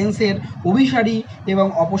লেন্সের অভিসারী এবং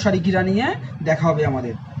অপসারী ক্রিয়া নিয়ে দেখা হবে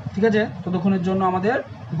আমাদের, ঠিক আছে? ততক্ষণের জন্য আমাদের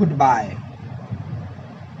গুড বাই।